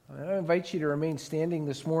I invite you to remain standing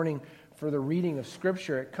this morning for the reading of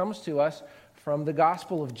Scripture. It comes to us from the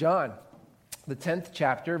Gospel of John, the 10th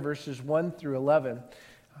chapter, verses 1 through 11.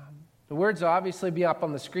 The words will obviously be up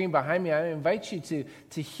on the screen behind me. I invite you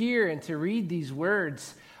to hear and to read these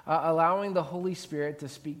words, allowing the Holy Spirit to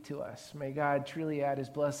speak to us. May God truly add His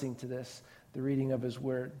blessing to this, the reading of His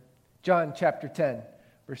Word. John chapter 10,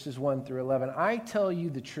 verses 1 through 11. I tell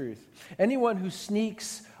you the truth. Anyone who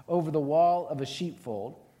sneaks over the wall of a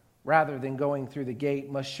sheepfold, rather than going through the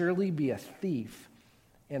gate, must surely be a thief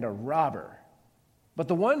and a robber. But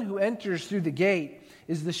the one who enters through the gate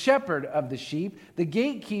is the shepherd of the sheep. The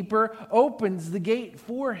gatekeeper opens the gate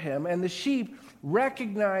for him, and the sheep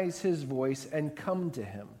recognize his voice and come to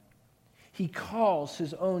him. He calls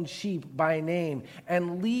his own sheep by name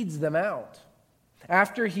and leads them out.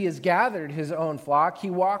 After he has gathered his own flock,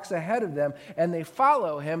 he walks ahead of them, and they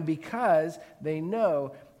follow him because they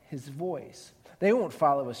know his voice. They won't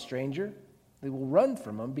follow a stranger. They will run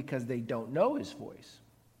from him because they don't know his voice.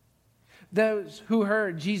 Those who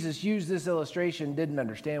heard Jesus use this illustration didn't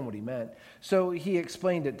understand what he meant, so he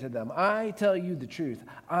explained it to them. I tell you the truth.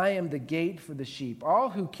 I am the gate for the sheep. All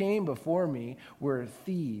who came before me were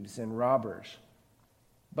thieves and robbers,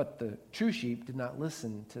 but the true sheep did not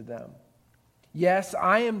listen to them. Yes,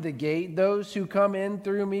 I am the gate. Those who come in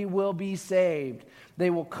through me will be saved. They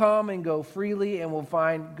will come and go freely and will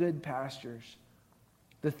find good pastures.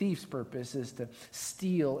 The thief's purpose is to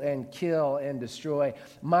steal and kill and destroy.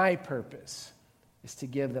 My purpose is to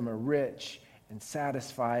give them a rich and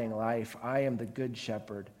satisfying life. I am the good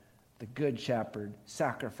shepherd. The good shepherd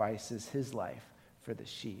sacrifices his life for the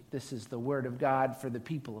sheep. This is the word of God for the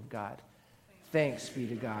people of God. Thanks be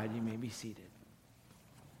to God. You may be seated.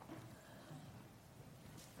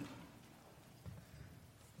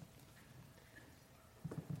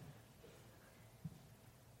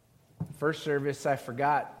 First service, I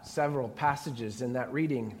forgot several passages in that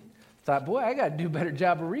reading. Thought, boy, I got to do a better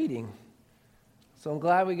job of reading. So I'm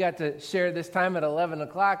glad we got to share this time at 11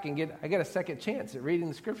 o'clock and I get a second chance at reading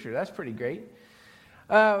the Scripture. That's pretty great.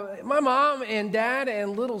 My mom and dad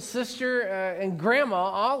and little sister and grandma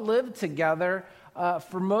all lived together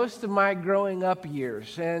for most of my growing up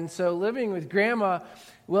years. And so living with grandma,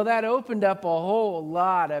 well, that opened up a whole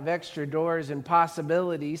lot of extra doors and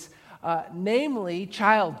possibilities. Namely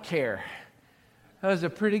childcare. That was a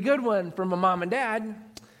pretty good one from my mom and dad.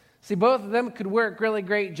 See, both of them could work really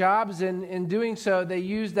great jobs, and in doing so, they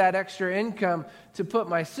used that extra income to put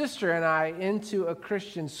my sister and I into a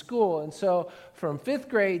Christian school. And so from 5th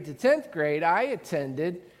grade to 10th grade, I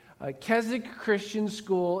attended Keswick Christian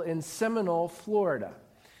School in Seminole, Florida.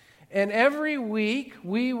 And every week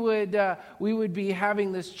we would be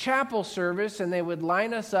having this chapel service, and they would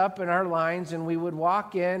line us up in our lines, and we would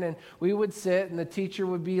walk in and we would sit, and the teacher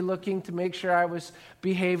would be looking to make sure I was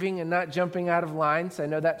behaving and not jumping out of lines. I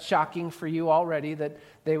know that's shocking for you already that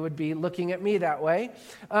they would be looking at me that way.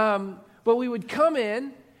 But we would come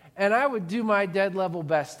in, and I would do my dead level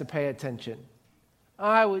best to pay attention.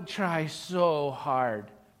 I would try so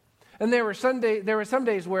hard. And there were some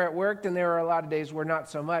days where it worked, and there were a lot of days where not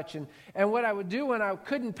so much. And what I would do when I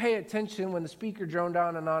couldn't pay attention, when the speaker droned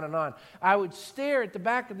on and on and on, I would stare at the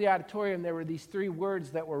back of the auditorium. There were these 3 words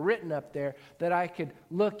that were written up there that I could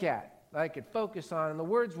look at, that I could focus on. And the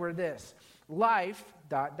words were this: life, ...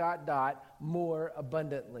 more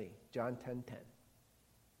abundantly. John 10:10.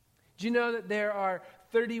 Do you know that there are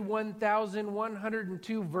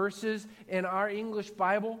 31,102 verses in our English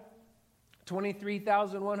Bible?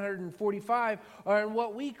 23,145 are in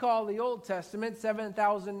what we call the Old Testament.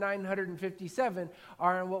 7,957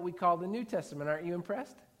 are in what we call the New Testament. Aren't you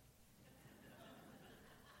impressed?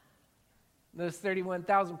 Those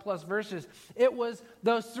 31,000 plus verses. It was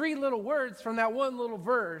those 3 little words from that one little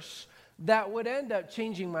verse that would end up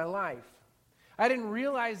changing my life. I didn't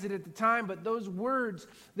realize it at the time, but those words,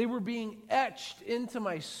 they were being etched into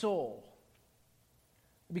my soul.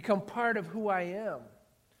 They become part of who I am.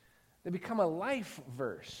 They become a life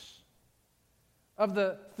verse. Of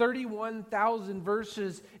the 31,000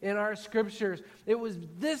 verses in our scriptures, it was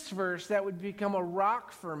this verse that would become a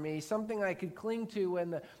rock for me, something I could cling to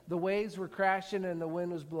when the waves were crashing and the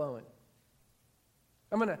wind was blowing.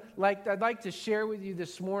 I'd like to share with you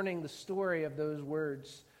this morning the story of those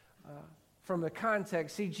words from the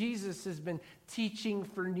context. See, Jesus has been teaching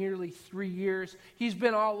for nearly 3 years. He's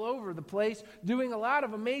been all over the place doing a lot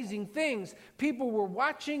of amazing things. People were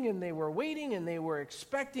watching, and they were waiting, and they were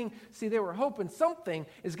expecting. See, they were hoping something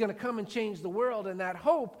is going to come and change the world, and that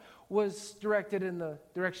hope was directed in the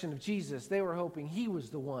direction of Jesus. They were hoping he was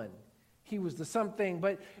the one. He was the something.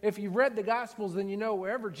 But if you've read the Gospels, then you know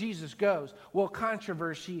wherever Jesus goes, well,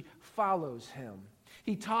 controversy follows him.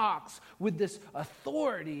 He talks with this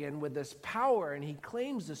authority and with this power, and he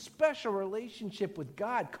claims a special relationship with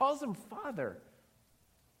God, calls him Father.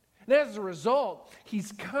 And as a result,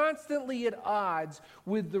 he's constantly at odds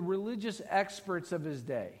with the religious experts of his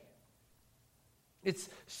day. It's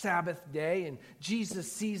Sabbath day, and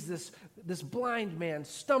Jesus sees this blind man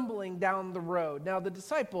stumbling down the road. Now, the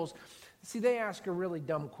disciples, they ask a really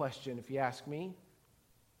dumb question, if you ask me.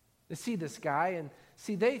 They see this guy, and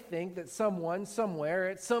they think that someone, somewhere,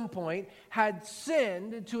 at some point, had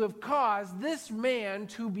sinned to have caused this man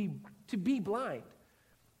to be blind.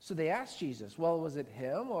 So they asked Jesus, well, was it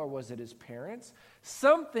him or was it his parents?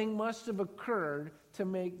 Something must have occurred to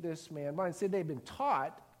make this man blind. They've been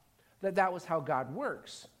taught that was how God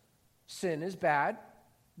works. Sin is bad.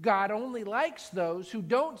 God only likes those who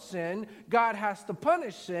don't sin. God has to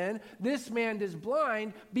punish sin. This man is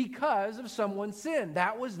blind because of someone's sin.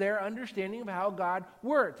 That was their understanding of how God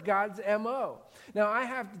worked, God's M.O. Now, I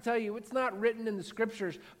have to tell you, it's not written in the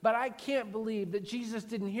scriptures, but I can't believe that Jesus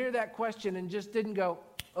didn't hear that question and just didn't go,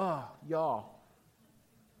 oh, y'all.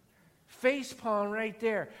 Facepalm right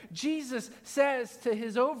there. Jesus says to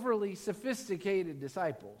his overly sophisticated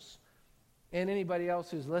disciples, and anybody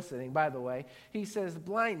else who's listening, by the way, he says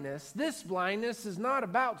this blindness is not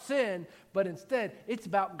about sin, but instead it's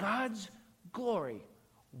about God's glory.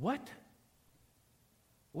 What?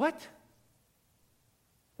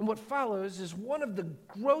 And what follows is one of the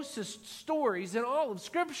grossest stories in all of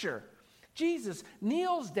Scripture. Jesus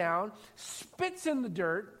kneels down, spits in the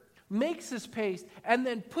dirt, makes his paste, and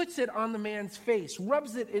then puts it on the man's face,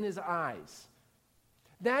 rubs it in his eyes.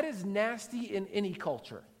 That is nasty in any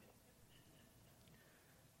culture.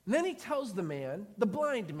 And then he tells the man, the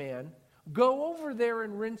blind man, go over there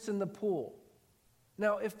and rinse in the pool.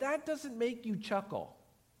 Now, if that doesn't make you chuckle,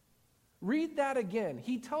 read that again.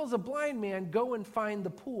 He tells a blind man, go and find the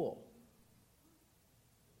pool.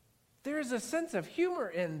 There's a sense of humor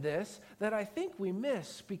in this that I think we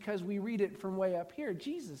miss because we read it from way up here.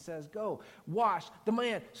 Jesus says, go, wash. The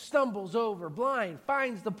man stumbles over, blind,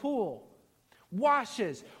 finds the pool,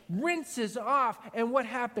 washes, rinses off, and what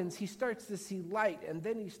happens? He starts to see light, and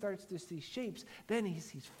then he starts to see shapes. Then he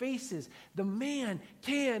sees faces. The man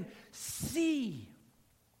can see.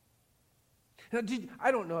 Now,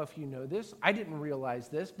 I don't know if you know this. I didn't realize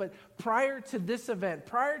this, but prior to this event,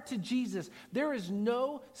 prior to Jesus, there is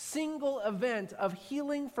no single event of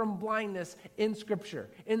healing from blindness in Scripture.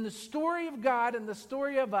 In the story of God and the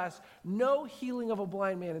story of us, no healing of a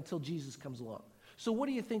blind man until Jesus comes along. So what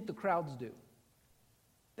do you think the crowds do?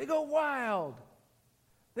 They go wild.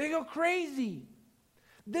 They go crazy.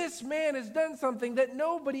 This man has done something that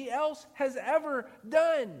nobody else has ever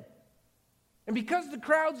done. And because the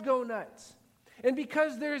crowds go nuts, and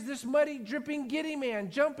because there's this muddy, dripping, giddy man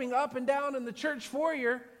jumping up and down in the church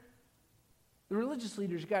foyer, the religious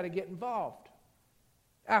leaders got to get involved.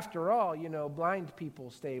 After all, blind people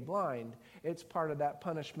stay blind. It's part of that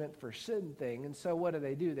punishment for sin thing. And so what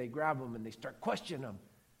do? They grab him and they start questioning him.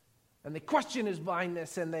 And they question his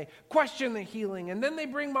blindness, and they question the healing. And then they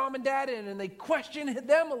bring mom and dad in, and they question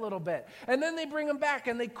them a little bit. And then they bring him back,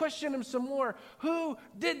 and they question him some more. Who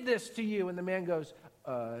did this to you? And the man goes,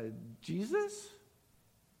 Jesus?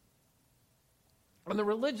 And the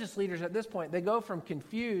religious leaders at this point, they go from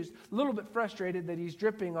confused, a little bit frustrated that he's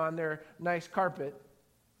dripping on their nice carpet.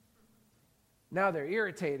 Now they're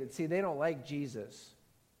irritated. See, they don't like Jesus.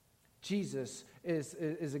 Jesus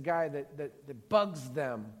is a guy that bugs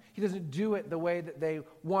them. He doesn't do it the way that they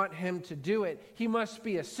want him to do it. He must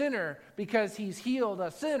be a sinner because he's healed a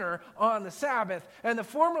sinner on the Sabbath. And the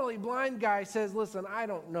formerly blind guy says, listen, I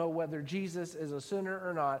don't know whether Jesus is a sinner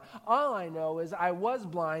or not. All I know is I was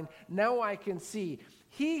blind. Now I can see.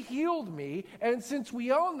 He healed me. And since we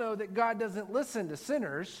all know that God doesn't listen to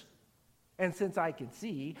sinners, and since I can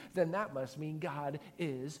see, then that must mean God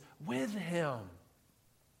is with him.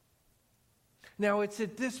 Now, it's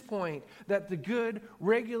at this point that the good,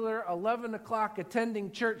 regular 11 o'clock attending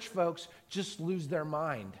church folks just lose their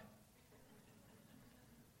mind.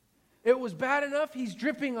 It was bad enough he's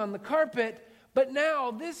dripping on the carpet, but now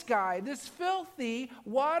this guy, this filthy,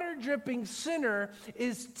 water-dripping sinner,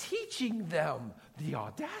 is teaching them the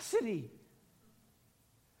audacity.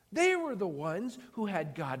 They were the ones who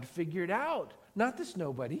had God figured out, not this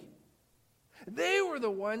nobody. They were the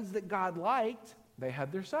ones that God liked. They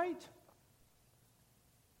had their sight.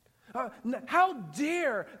 How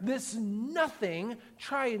dare this nothing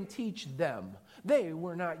try and teach them? They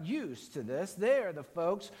were not used to this. They're the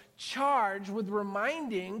folks charged with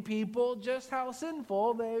reminding people just how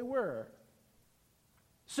sinful they were.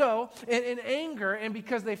 So, in anger, and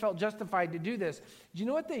because they felt justified to do this, do you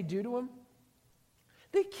know what they do to him?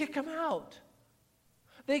 They kick him out.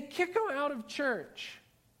 They kick them out of church.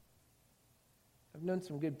 I've known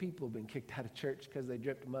some good people who've been kicked out of church because they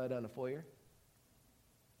dripped mud on a foyer.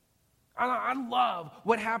 I love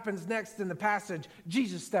what happens next in the passage.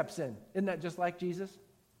 Jesus steps in. Isn't that just like Jesus?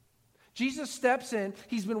 Jesus steps in.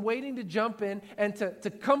 He's been waiting to jump in and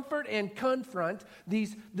to comfort and confront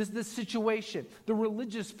this situation. The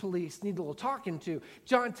religious police need a little talking to.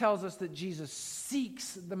 John tells us that Jesus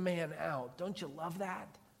seeks the man out. Don't you love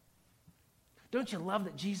that? Don't you love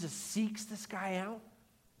that Jesus seeks this guy out?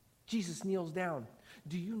 Jesus kneels down.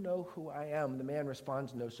 Do you know who I am? The man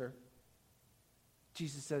responds, no, sir.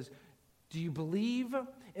 Jesus says, do you believe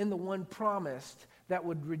in the one promised that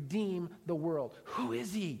would redeem the world? Who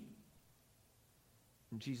is he?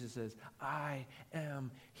 And Jesus says, I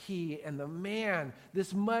am he. And the man,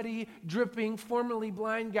 this muddy, dripping, formerly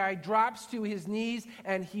blind guy, drops to his knees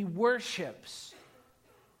and he worships.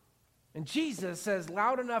 And Jesus says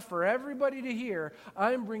loud enough for everybody to hear,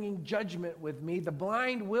 I'm bringing judgment with me. The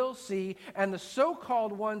blind will see, and the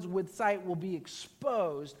so-called ones with sight will be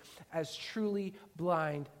exposed as truly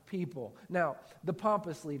blind people. Now, the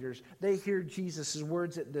pompous leaders, they hear Jesus'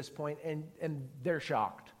 words at this point, and they're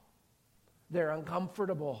shocked. They're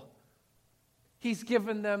uncomfortable. He's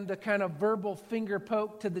given them the kind of verbal finger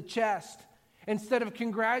poke to the chest. Instead of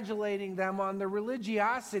congratulating them on their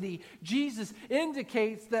religiosity, Jesus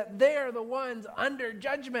indicates that they're the ones under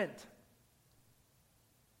judgment.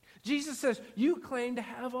 Jesus says, you claim to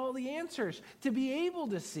have all the answers, to be able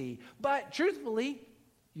to see, but truthfully,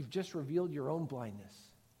 you've just revealed your own blindness.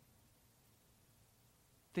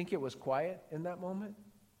 Think it was quiet in that moment?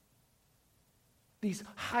 These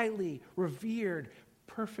highly revered,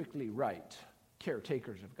 perfectly right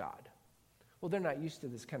caretakers of God. Well, they're not used to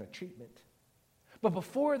this kind of treatment. But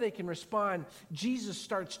before they can respond, Jesus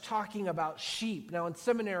starts talking about sheep. Now, in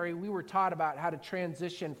seminary, we were taught about how to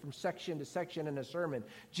transition from section to section in a sermon.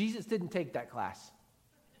 Jesus didn't take that class.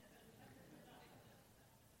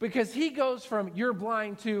 Because he goes from you're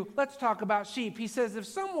blind to let's talk about sheep. He says if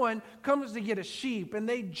someone comes to get a sheep and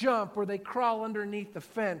they jump or they crawl underneath the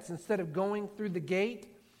fence instead of going through the gate,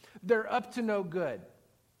 they're up to no good.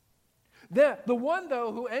 The one,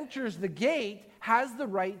 though, who enters the gate has the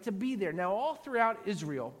right to be there. Now, all throughout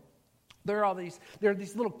Israel, there are these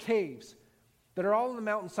little caves that are all on the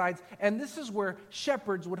mountainsides, and this is where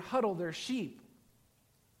shepherds would huddle their sheep.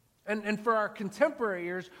 And for our contemporary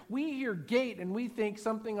ears, we hear gate and we think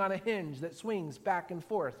something on a hinge that swings back and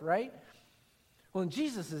forth, right? Well, in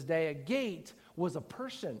Jesus' day, a gate was a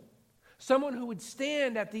person. Someone who would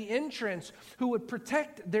stand at the entrance, who would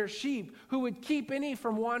protect their sheep, who would keep any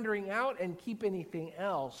from wandering out and keep anything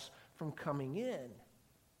else from coming in.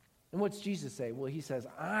 And what's Jesus say? Well, he says,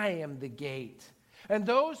 I am the gate. And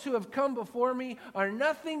those who have come before me are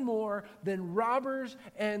nothing more than robbers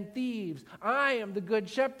and thieves. I am the good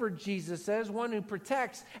shepherd, Jesus says, one who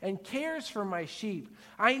protects and cares for my sheep.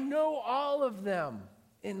 I know all of them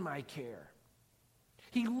in my care.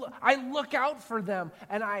 I look out for them,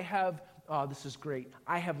 and I have, this is great,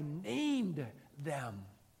 I have named them.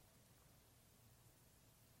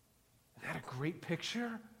 Isn't that a great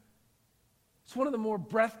picture? It's one of the more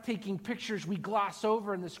breathtaking pictures we gloss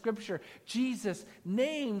over in the scripture. Jesus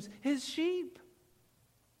names his sheep.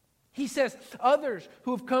 He says others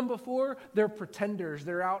who have come before, they're pretenders.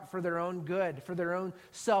 They're out for their own good, for their own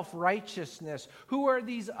self-righteousness. Who are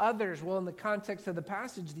these others? Well, in the context of the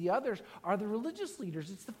passage, the others are the religious leaders.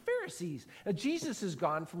 It's the Pharisees. Now, Jesus has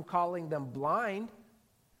gone from calling them blind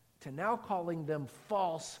to now calling them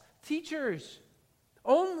false teachers,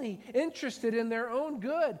 only interested in their own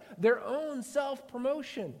good, their own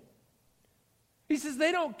self-promotion. He says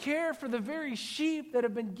they don't care for the very sheep that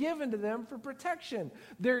have been given to them for protection.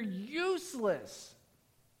 They're useless.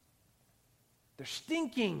 They're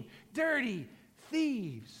stinking, dirty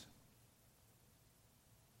thieves.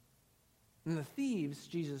 And the thieves,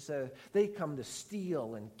 Jesus says, they come to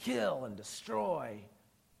steal and kill and destroy.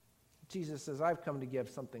 Jesus says, I've come to give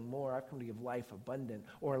something more. I've come to give life abundant,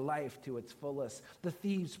 or life to its fullest. The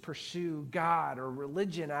thieves pursue God or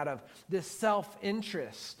religion out of this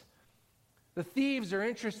self-interest. The thieves are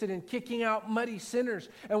interested in kicking out muddy sinners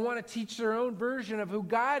and want to teach their own version of who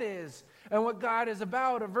God is and what God is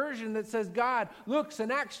about. A version that says God looks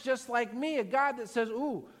and acts just like me. A God that says,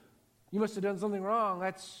 ooh, you must have done something wrong.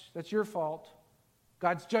 That's your fault.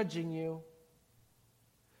 God's judging you.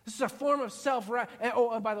 This is a form of self-right.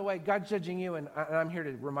 Oh, and by the way, God's judging you, and I'm here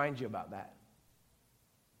to remind you about that.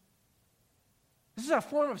 This is a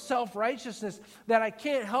form of self-righteousness that I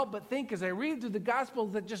can't help but think as I read through the gospel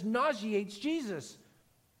that just nauseates Jesus.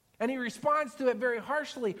 And he responds to it very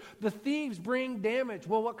harshly. The thieves bring damage.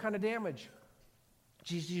 Well, what kind of damage?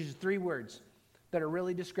 Jesus uses 3 words. that are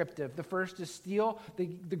really descriptive. The first is steal. The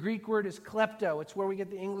Greek word is klepto. It's where we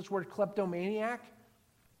get the English word kleptomaniac.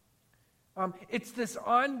 It's this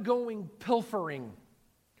ongoing pilfering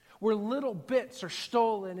where little bits are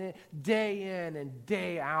stolen day in and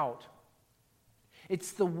day out.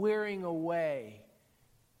 It's the wearing away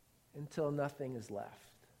until nothing is left.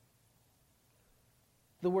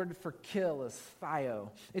 The word for kill is thio.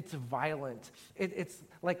 It's violent. It's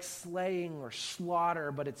like slaying or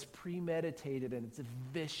slaughter, but it's premeditated and it's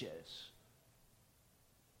vicious.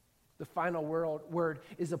 The final word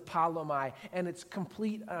is apolomai, and it's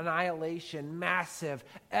complete annihilation, massive,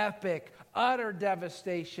 epic, utter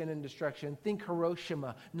devastation and destruction. Think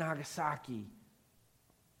Hiroshima, Nagasaki.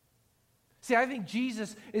 See, I think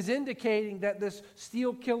Jesus is indicating that this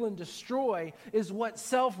steal, kill, and destroy is what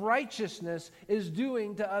self-righteousness is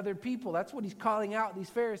doing to other people. That's what he's calling out these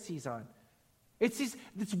Pharisees on. It's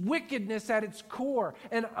this wickedness at its core,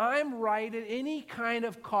 and I'm right at any kind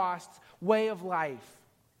of cost way of life.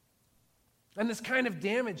 And this kind of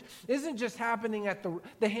damage isn't just happening at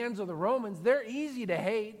the hands of the Romans. They're easy to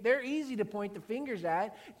hate. They're easy to point the fingers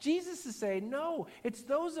at. Jesus is saying, no, it's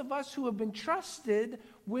those of us who have been trusted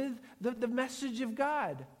with the message of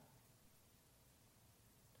God.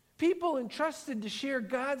 People entrusted to share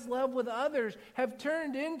God's love with others have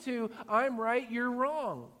turned into, I'm right, you're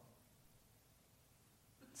wrong.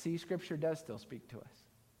 See, Scripture does still speak to us.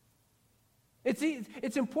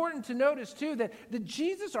 It's important to notice, too, that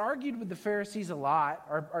Jesus argued with the Pharisees a lot.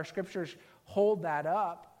 Our scriptures hold that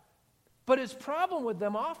up. But his problem with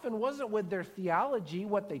them often wasn't with their theology,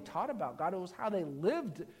 what they taught about God. It was how they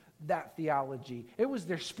lived that theology. It was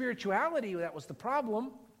their spirituality that was the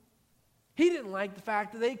problem. He didn't like the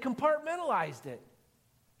fact that they compartmentalized it.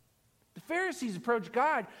 The Pharisees approached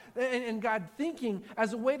God and God thinking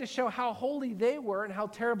as a way to show how holy they were and how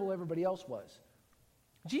terrible everybody else was.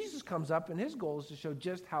 Jesus comes up, and his goal is to show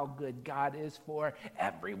just how good God is for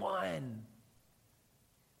everyone.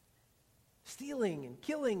 Stealing and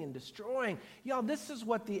killing and destroying. Y'all, this is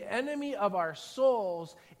what the enemy of our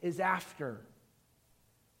souls is after.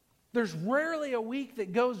 There's rarely a week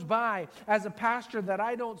that goes by as a pastor that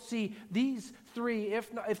I don't see these three,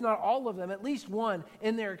 if not all of them, at least one,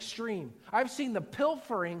 in their extreme. I've seen the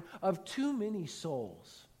pilfering of too many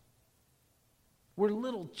souls, where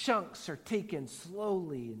little chunks are taken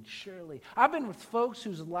slowly and surely. I've been with folks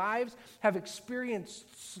whose lives have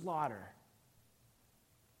experienced slaughter.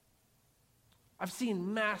 I've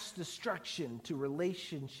seen mass destruction to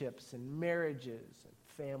relationships and marriages and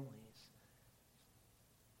families.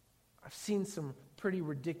 I've seen some pretty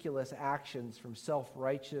ridiculous actions from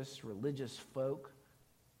self-righteous religious folk.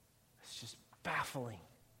 It's just baffling.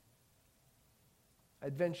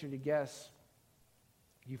 I'd venture to guess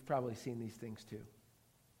you've probably seen these things too.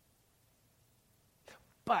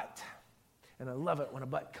 But, and I love it when a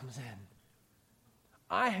but comes in,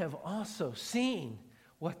 I have also seen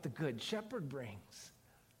what the Good Shepherd brings.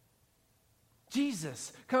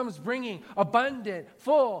 Jesus comes bringing abundant,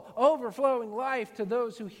 full, overflowing life to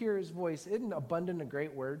those who hear his voice. Isn't abundant a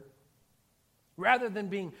great word? Rather than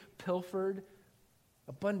being pilfered,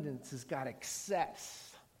 abundance has got excess.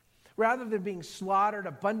 Rather than being slaughtered,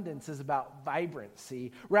 abundance is about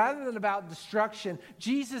vibrancy. Rather than about destruction,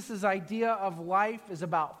 Jesus' idea of life is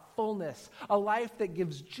about fullness. A life that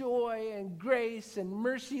gives joy and grace and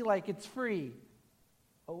mercy like it's free.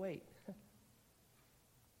 Oh, wait.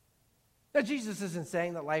 Now, Jesus isn't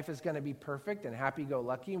saying that life is going to be perfect and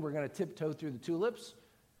happy-go-lucky and we're going to tiptoe through the tulips,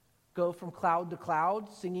 go from cloud to cloud,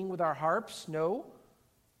 singing with our harps. No.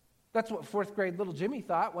 That's what fourth grade little Jimmy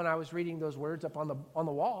thought when I was reading those words up on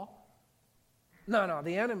the wall. No,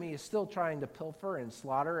 the enemy is still trying to pilfer and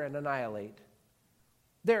slaughter and annihilate.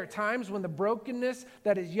 There are times when the brokenness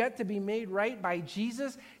that is yet to be made right by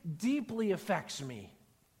Jesus deeply affects me.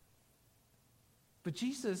 But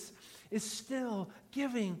Jesus is still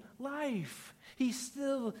giving life. He's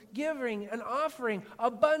still giving and offering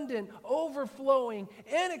abundant, overflowing,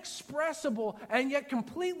 inexpressible, and yet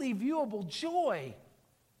completely viewable joy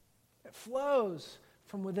that flows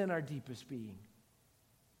from within our deepest being.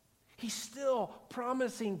 He's still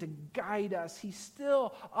promising to guide us. He's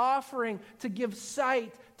still offering to give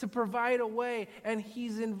sight, to provide a way. And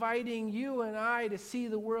he's inviting you and I to see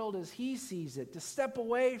the world as he sees it, to step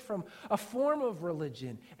away from a form of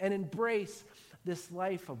religion and embrace this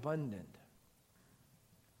life abundant.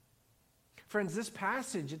 Friends, this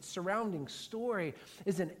passage, its surrounding story,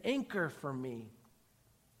 is an anchor for me.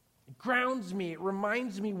 It grounds me. It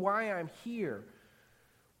reminds me why I'm here,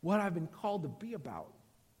 what I've been called to be about.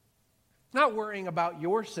 Not worrying about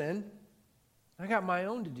your sin. I got my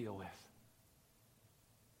own to deal with.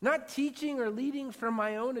 Not teaching or leading from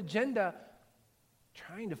my own agenda.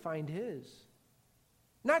 trying to find his.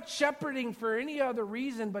 Not shepherding for any other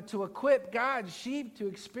reason but to equip God's sheep to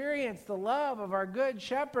experience the love of our good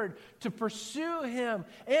shepherd, to pursue him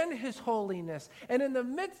and his holiness, and in the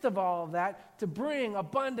midst of all of that, to bring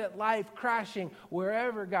abundant life crashing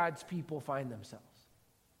wherever God's people find themselves.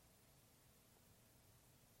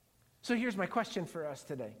 So here's my question for us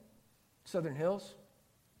today. Southern Hills,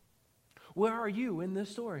 where are you in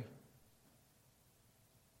this story?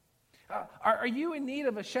 Are you in need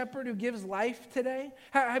of a shepherd who gives life today?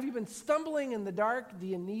 Have you been stumbling in the dark? Do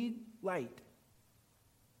you need light?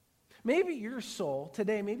 Maybe your soul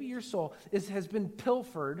has been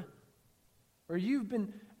pilfered, or you've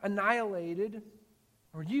been annihilated,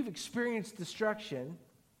 or you've experienced destruction,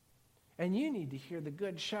 and you need to hear the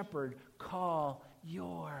good shepherd call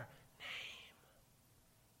your name.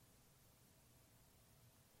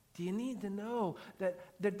 Do you need to know that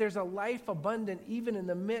there's a life abundant even in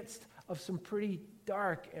the midst of some pretty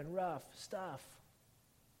dark and rough stuff?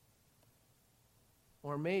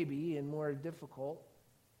 Or maybe, and more difficult,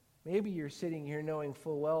 maybe you're sitting here knowing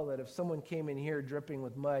full well that if someone came in here dripping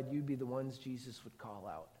with mud, you'd be the ones Jesus would call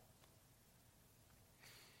out.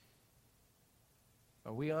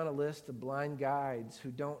 Are we on a list of blind guides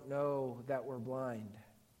who don't know that we're blind?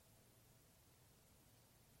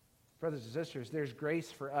 Brothers and sisters, there's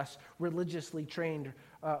grace for us religiously trained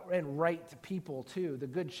and right people too. The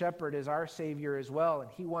Good Shepherd is our Savior as well, and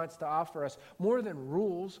he wants to offer us more than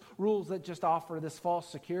rules that just offer this false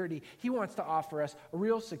security. He wants to offer us a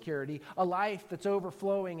real security, a life that's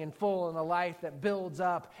overflowing and full, and a life that builds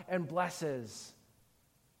up and blesses.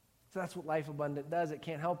 So that's what life abundant does. It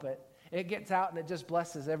can't help it. It gets out and it just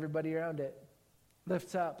blesses everybody around it,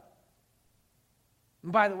 lifts up.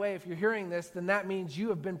 And by the way, if you're hearing this, then that means you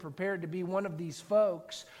have been prepared to be one of these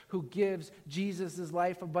folks who gives Jesus'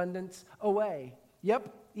 life abundance away.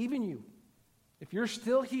 Yep, even you. If you're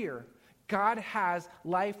still here, God has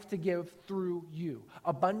life to give through you.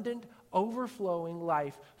 Abundant, overflowing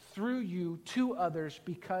life through you to others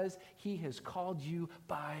because he has called you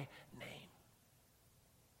by name.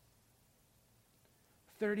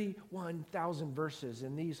 31,000 verses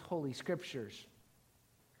in these holy scriptures.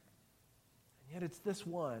 Yet it's this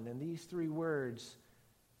one and these three words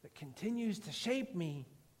that continues to shape me.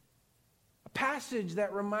 A passage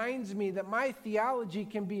that reminds me that my theology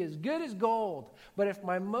can be as good as gold, but if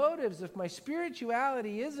my motives, if my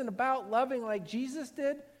spirituality isn't about loving like Jesus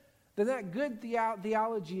did, then that good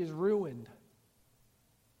theology is ruined.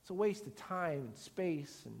 It's a waste of time and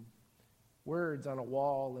space and words on a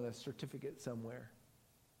wall and a certificate somewhere.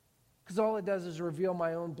 Because all it does is reveal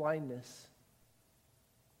my own blindness.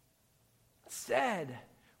 Instead,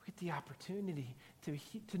 we get the opportunity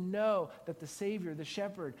to know that the Savior, the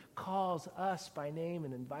Shepherd, calls us by name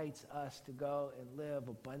and invites us to go and live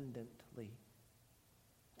abundantly,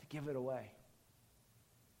 to give it away.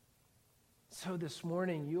 So this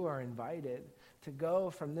morning, you are invited to go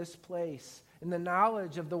from this place in the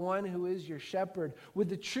knowledge of the one who is your shepherd, with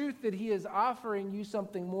the truth that he is offering you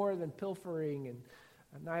something more than pilfering and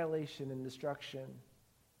annihilation and destruction.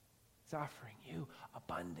 He's offering you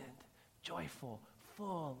abundant, joyful,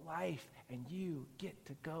 full life, and you get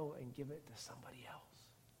to go and give it to somebody else.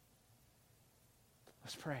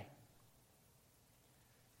 Let's pray.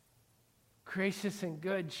 Gracious and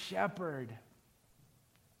good shepherd,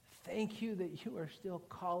 thank you that you are still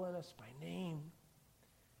calling us by name.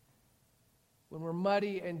 When we're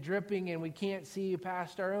muddy and dripping and we can't see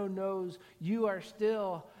past our own nose, you are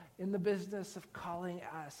still in the business of calling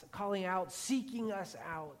out, seeking us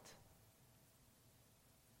out.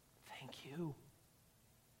 Thank you.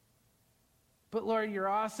 But Lord, you're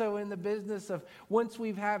also in the business of, once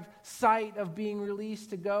we've had sight of being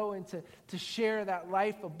released, to go and to share that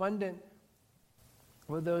life abundant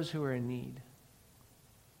with those who are in need.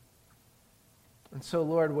 And so,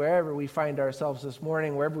 Lord, wherever we find ourselves this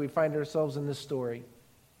morning, wherever we find ourselves in this story,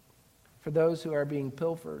 for those who are being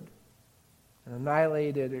pilfered and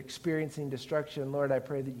annihilated or experiencing destruction, Lord, I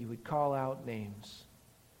pray that you would call out names,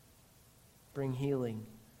 bring healing,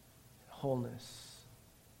 wholeness.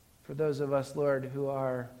 For those of us, Lord, who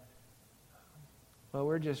are, well,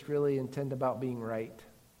 we're just really intent about being right.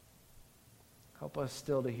 Help us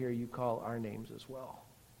still to hear you call our names as well.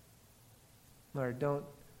 Lord, don't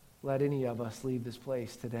let any of us leave this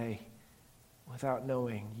place today without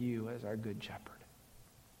knowing you as our good shepherd.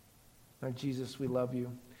 Lord Jesus, we love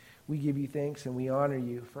you. We give you thanks and we honor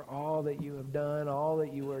you for all that you have done, all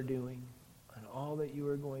that you are doing, and all that you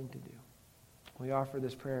are going to do. We offer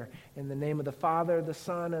this prayer in the name of the Father, the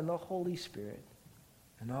Son, and the Holy Spirit.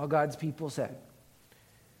 And all God's people said,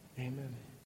 amen.